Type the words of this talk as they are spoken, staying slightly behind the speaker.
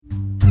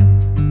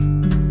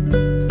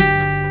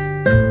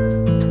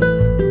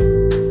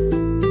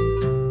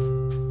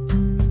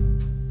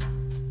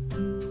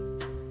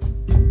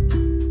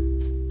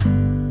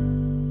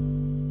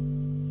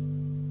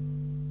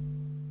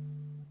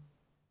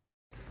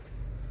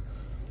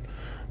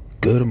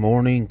Good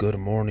morning, good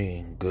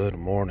morning, good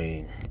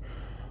morning.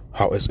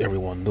 How is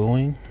everyone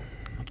doing?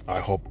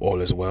 I hope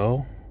all is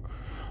well,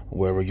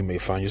 wherever you may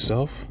find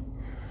yourself.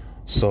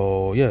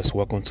 So, yes,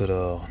 welcome to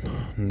the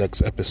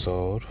next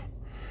episode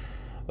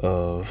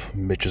of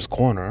Mitch's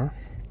Corner.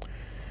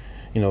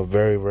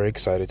 Very, very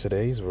excited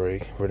today. It's a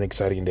very, very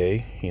exciting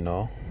day, and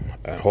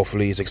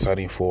hopefully it's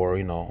exciting for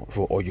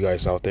all you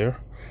guys out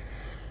there.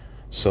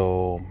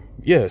 So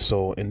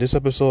in this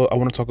episode, I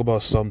want to talk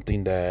about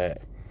something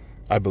that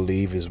I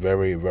believe is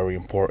very, very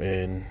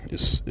important.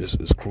 Is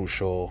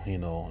crucial,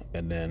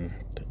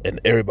 and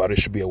everybody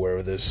should be aware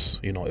of this,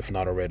 if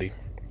not already.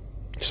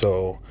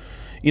 So,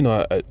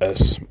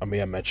 as I may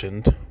have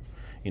mentioned,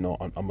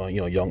 I'm a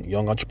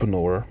young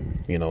entrepreneur,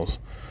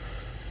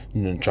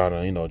 try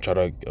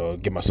to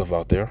get myself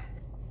out there.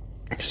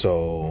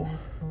 So,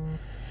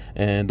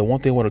 and the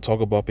one thing I want to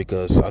talk about,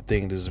 because I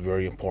think this is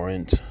very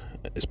important,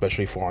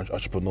 especially for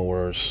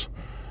entrepreneurs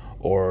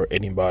or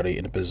anybody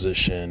in a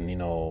position,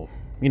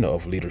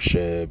 of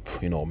leadership,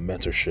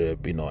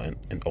 mentorship,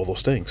 and all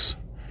those things,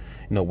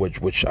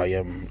 which I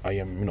am,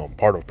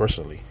 part of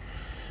personally.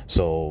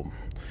 So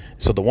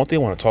the one thing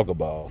I want to talk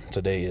about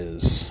today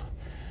is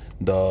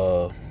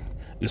the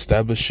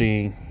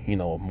establishing,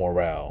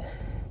 morale,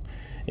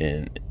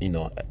 and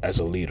as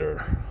a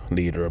leader,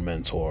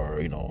 mentor,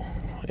 and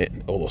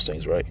all those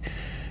things, right?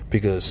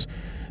 Because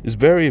it's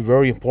very,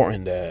 very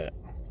important that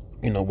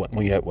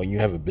when you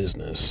have a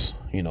business,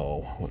 it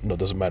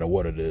doesn't matter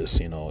what it is,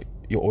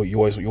 you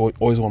always want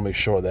to make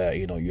sure that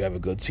you have a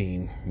good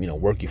team,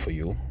 working for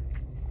you,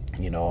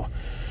 and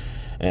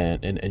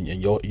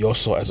you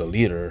also, as a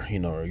leader,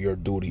 your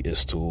duty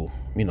is to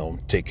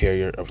take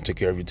care of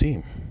your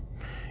team,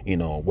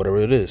 whatever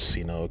it is.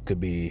 It could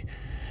be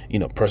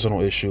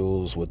personal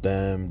issues with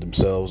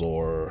themselves,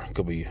 or it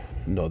could be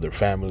their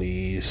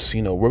families,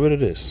 whatever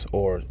it is,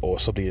 or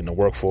something in the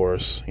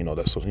workforce,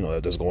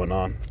 that's going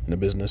on in the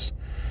business.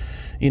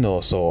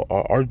 So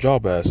our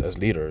job as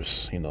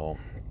leaders,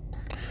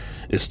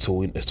 is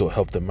to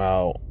help them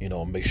out,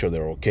 make sure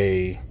they're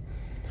okay,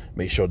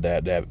 make sure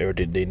that they have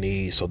everything they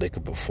need so they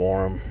can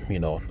perform,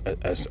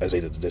 as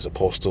they're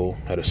supposed to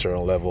at a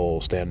certain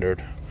level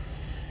standard.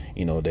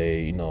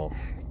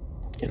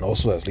 And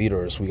also as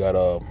leaders, we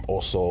gotta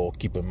also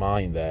keep in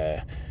mind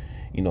that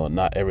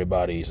not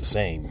everybody is the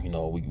same.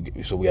 We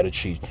gotta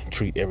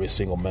treat every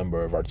single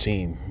member of our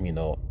team,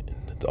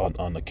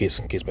 on a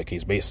case by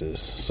case basis.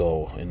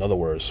 So in other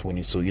words, we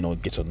need to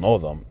get to know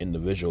them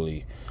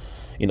individually,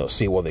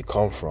 see where they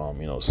come from,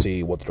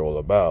 see what they're all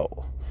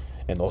about,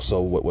 and also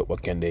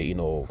what can they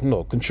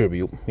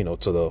contribute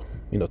to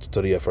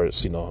the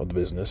efforts of the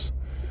business.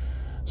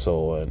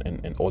 So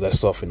and all that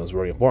stuff is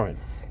very important.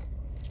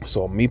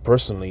 So me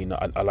personally,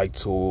 I like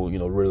to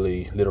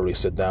really literally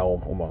sit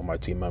down with my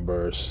team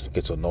members,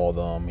 get to know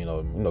them,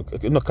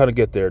 kind of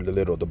get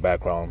the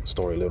background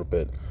story a little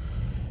bit.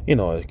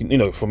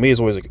 For me, it's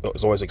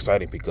always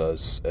exciting,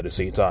 because at the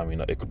same time,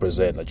 it could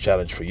present a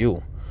challenge for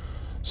you.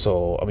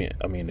 So I mean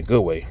in a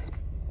good way.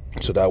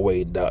 So that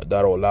way,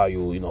 that'll allow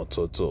you,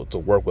 to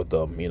work with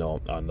them,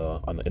 on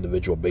an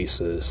individual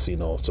basis,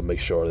 to make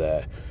sure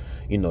that,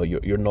 you know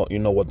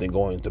what they're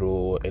going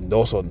through, and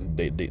also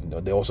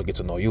they also get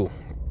to know you.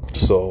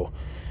 So,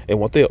 and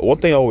one thing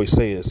I always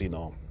say is,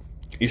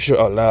 you should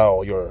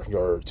allow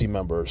your team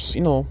members,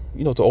 to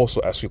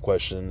also ask you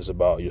questions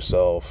about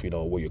yourself,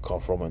 where you come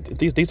from, and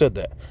things like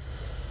that.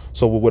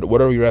 So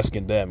whatever you're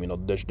asking them,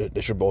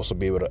 they should also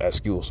be able to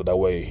ask you. So that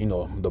way,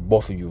 the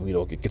both of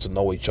you, get to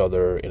know each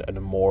other at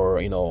a more,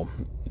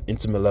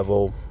 intimate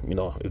level,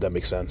 if that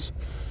makes sense.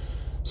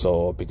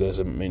 So because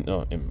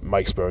in my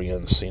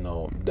experience,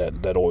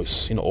 that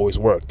always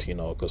worked,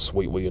 because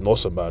when you know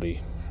somebody,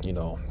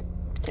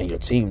 and your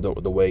team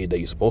the way that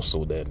you're supposed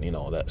to, then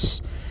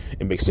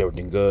it makes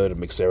everything good. It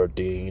makes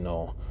everything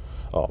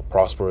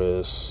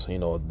prosperous.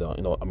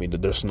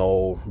 There's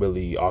no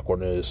really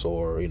awkwardness,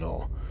 or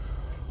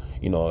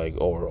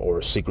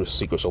or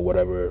secrets or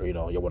whatever you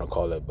want to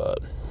call it.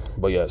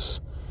 But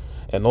yes,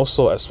 and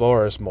also as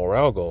far as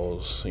morale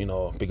goes,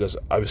 because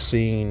I've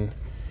seen,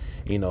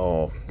 I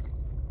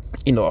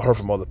heard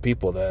from other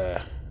people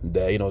that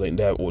they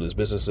have all these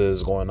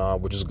businesses going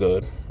on, which is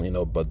good,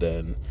 but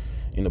then.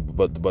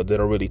 But they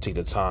don't really take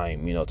the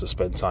time, to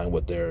spend time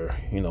with their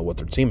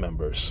team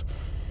members.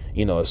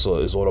 So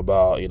it's all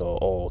about,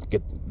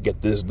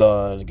 get this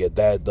done, get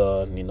that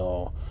done,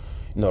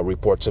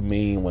 report to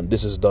me when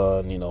this is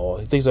done,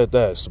 things like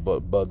that. So,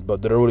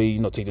 but they don't really,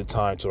 take the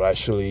time to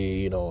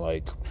actually,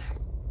 get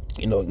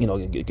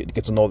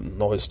to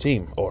know his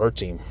team or her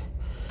team.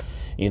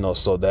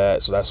 So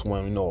that's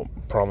when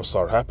problems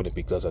start happening,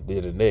 because at the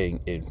end of the day,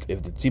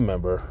 if the team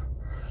member,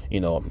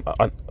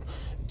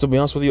 to be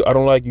honest with you, I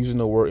don't like using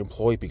the word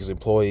employee, because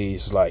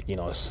employees, like,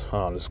 it's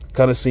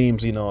kind of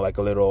seems, like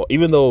a little,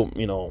 even though,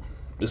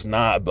 it's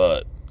not,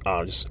 but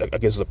I guess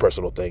it's a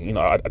personal thing.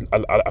 I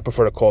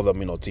prefer to call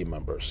them, team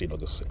members,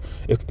 because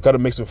it kind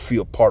of makes them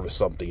feel part of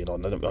something,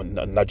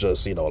 not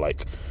just,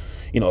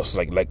 it's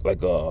like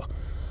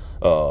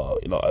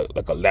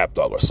like a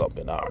lapdog or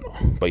something. I don't know,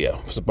 but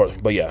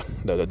yeah,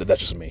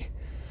 that's just me.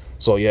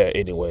 So yeah,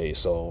 anyway,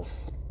 so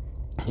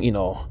you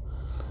know,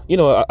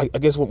 I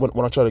guess what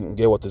I'm trying to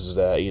get with this is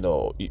that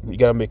you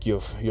gotta make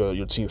your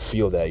team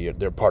feel that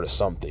they're part of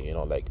something.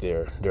 Like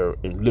they're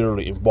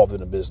literally involved in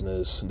the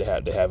business. They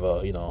have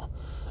a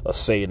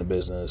say in the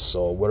business.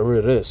 So whatever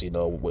it is,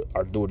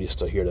 our duty is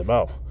to hear them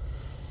out.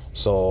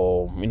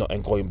 So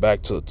and going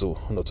back to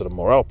the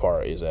morale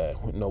part is that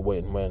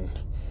when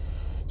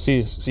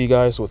see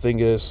guys, the thing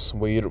is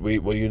when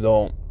you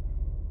don't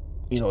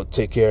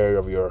take care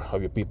of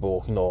your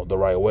people the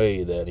right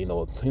way, then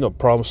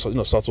problems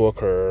start to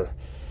occur.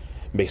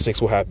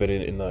 Mistakes will happen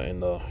in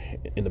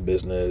the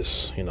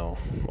business,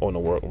 or in the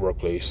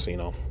workplace.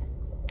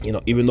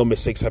 Even though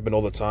mistakes happen all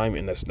the time,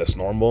 and that's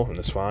normal and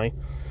that's fine.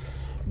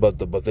 But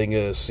the thing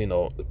is,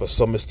 but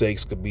some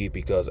mistakes could be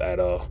because out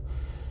of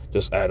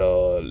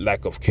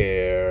lack of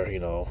care,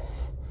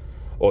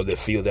 or they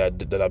feel that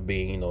they're not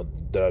being,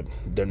 that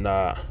they're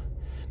not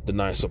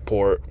denying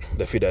support.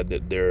 They feel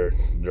that their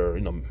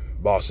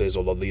bosses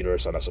or the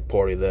leaders are not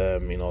supporting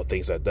them,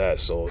 things like that.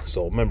 So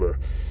remember,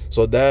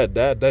 so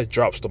that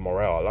drops the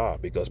morale a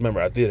lot, because remember,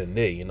 at the end of the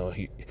day,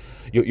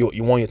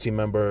 you want your team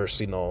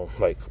members,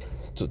 like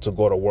to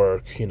go to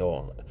work,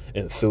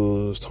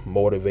 enthused,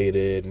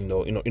 motivated,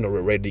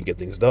 ready to get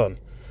things done.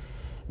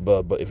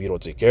 But if you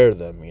don't take care of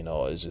them,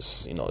 it's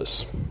just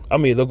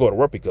they'll go to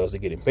work because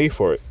they're getting paid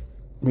for it,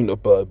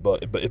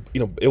 but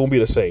it won't be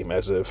the same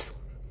as if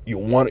you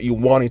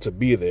wanting to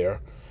be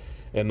there.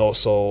 And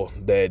also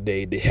that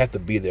they have to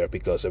be there,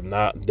 because if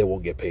not, they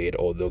won't get paid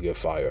or they'll get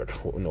fired,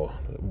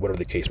 whatever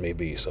the case may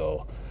be.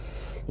 So,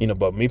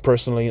 but me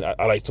personally,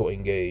 I like to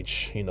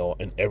engage,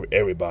 in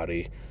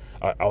everybody.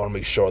 I want to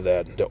make sure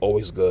that they're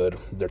always good,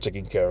 they're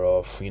taken care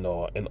of,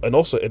 and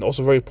also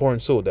very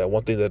important too. That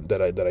one thing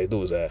that I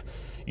do is that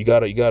you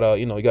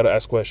gotta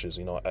ask questions.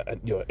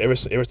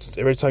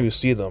 Every time you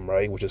see them,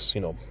 right, which is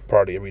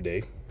probably every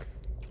day,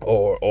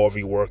 or if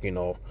you work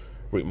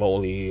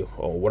remotely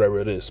or whatever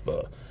it is,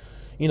 but.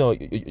 You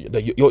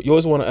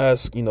always want to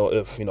ask,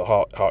 if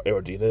how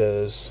everything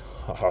is,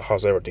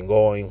 how's everything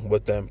going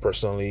with them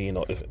personally.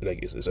 If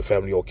is the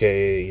family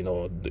okay?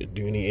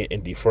 Do you need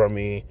anything from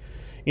me?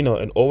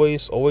 And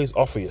always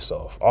offer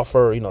yourself.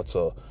 Offer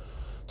to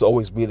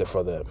always be there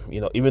for them.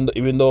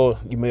 Even though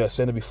you may have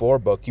said it before,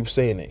 but keep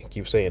saying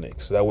it.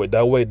 So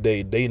that way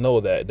they know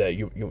that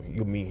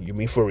you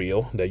mean for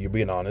real, that you're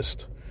being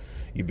honest,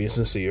 you're being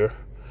sincere.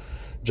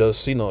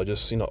 Just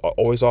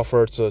always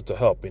offer to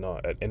help,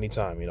 at any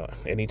time,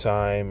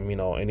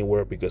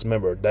 anywhere, because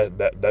remember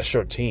that's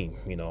your team.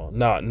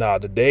 Now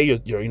the day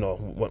you're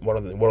one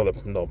of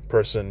the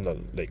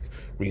person like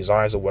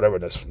resigns or whatever,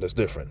 that's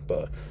different.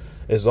 But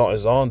as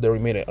long they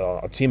remain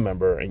a team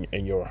member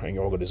in your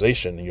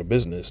organization, in your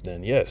business,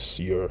 then yes,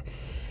 you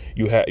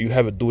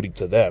have a duty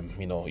to them.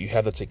 You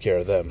have to take care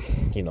of them,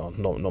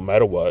 no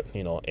matter what,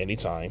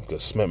 anytime,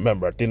 because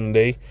remember, at the end of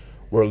the day,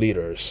 we're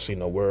leaders,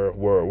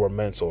 we're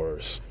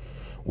mentors.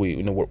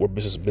 We're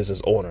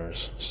business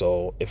owners.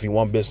 So if you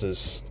want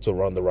business to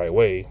run the right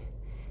way,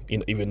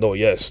 even though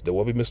yes, there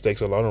will be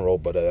mistakes along the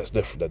road, but that's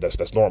different.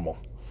 That's normal,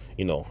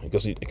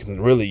 because you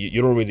don't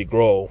really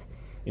grow,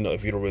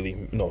 if you don't really,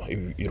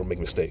 if you don't make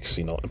mistakes,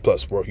 and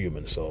plus we're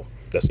human, so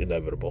that's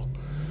inevitable.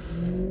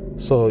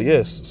 So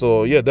yes,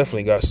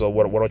 definitely, guys. So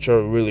what I'm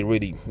trying to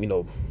really,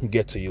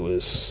 get to you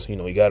is,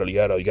 you gotta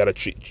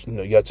treat,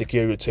 you gotta take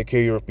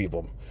care of your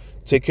people.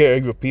 Take care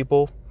of your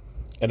people,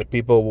 and the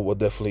people will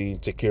definitely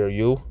take care of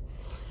you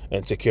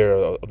and take care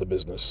of the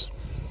business.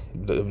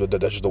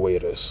 That's just the way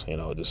it is.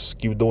 Just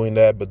keep doing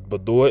that,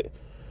 but do it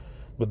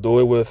with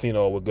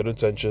with good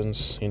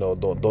intentions.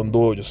 Don't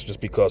do it just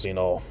because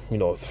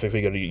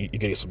figure you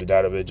get something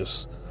out of it.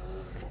 Just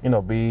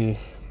be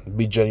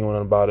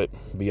genuine about it.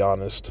 Be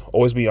honest.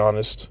 Always be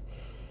honest.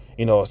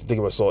 Think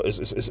about, so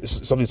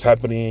it's something's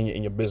happening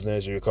in your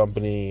business or your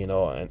company,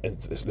 and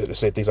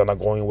say things are not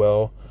going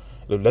well.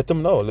 Let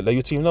them know. Let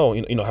your team know.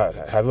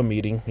 Have a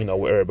meeting. With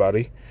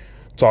everybody.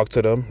 Talk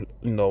to them.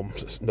 Tell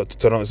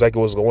them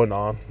exactly what's going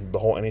on. Don't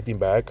hold anything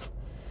back,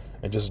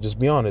 and just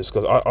be honest.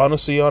 Because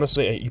honestly,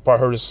 and you probably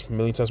heard this a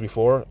million times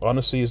before.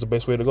 Honesty is the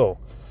best way to go.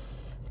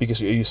 Because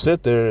you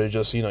sit there and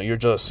just you're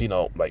just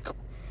like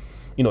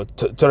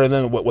telling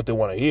them what they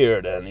want to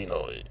hear. Then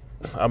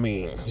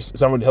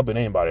it's not really helping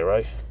anybody,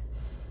 right?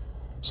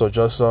 So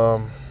just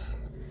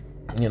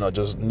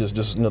just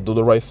do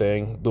the right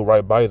thing. Do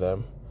right by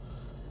them.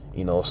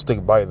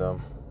 Stick by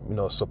them,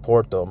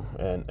 support them,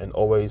 and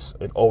always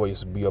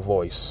be a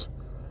voice,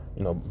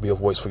 be a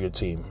voice for your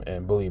team.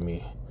 And believe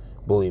me,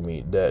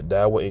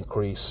 that will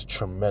increase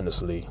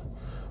tremendously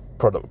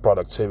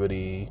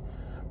productivity,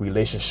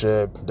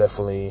 relationship,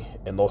 definitely,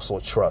 and also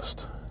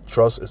trust.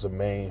 Trust is the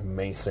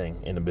main thing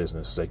in the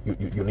business. Like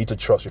you need to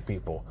trust your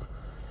people.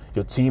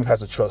 Your team has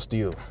to trust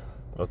you.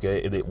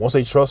 Okay, once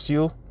they trust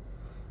you,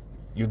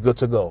 you're good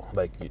to go.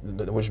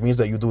 Which means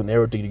that you're doing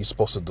everything you're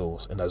supposed to do,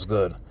 and that's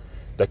good.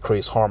 That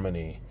creates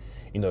harmony.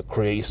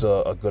 creates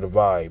a good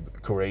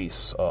vibe,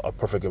 creates a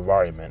perfect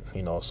environment,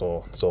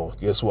 so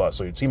guess what?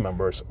 So your team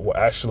members will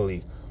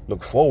actually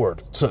look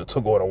forward to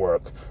going to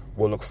work,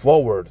 will look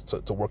forward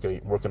to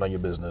working on your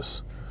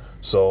business.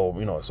 So,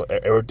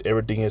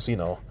 everything is,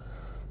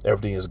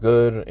 everything is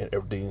good and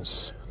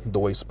everything's the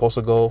way it's supposed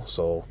to go.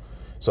 So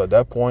at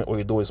that point, all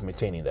you do is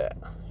maintaining that.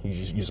 You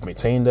just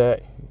maintain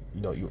that,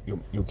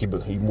 you keep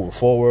it, you move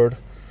forward,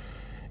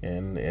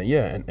 and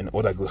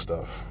all that good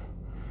stuff.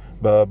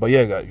 But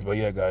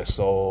yeah, guys.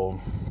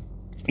 So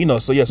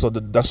that's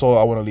all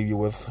I want to leave you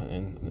with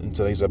in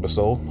today's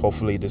episode.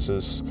 Hopefully, this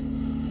is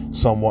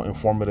somewhat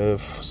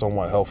informative,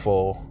 somewhat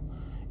helpful,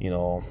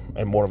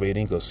 and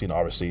motivating. Because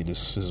obviously,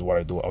 this is what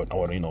I do. I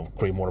want to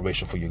create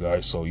motivation for you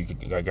guys, so you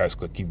guys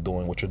could keep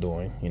doing what you're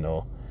doing.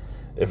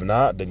 If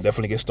not, then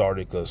definitely get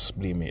started. Because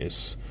believe me,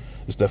 it's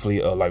definitely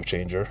a life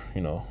changer.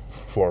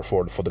 For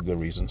the good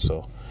reason.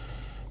 So,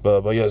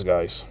 but yes,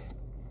 guys.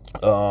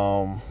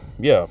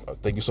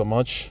 Thank you so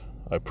much.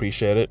 I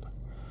appreciate it.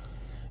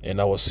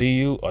 And I will see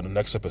you on the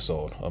next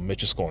episode of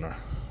Mitch's Corner.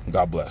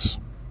 God bless.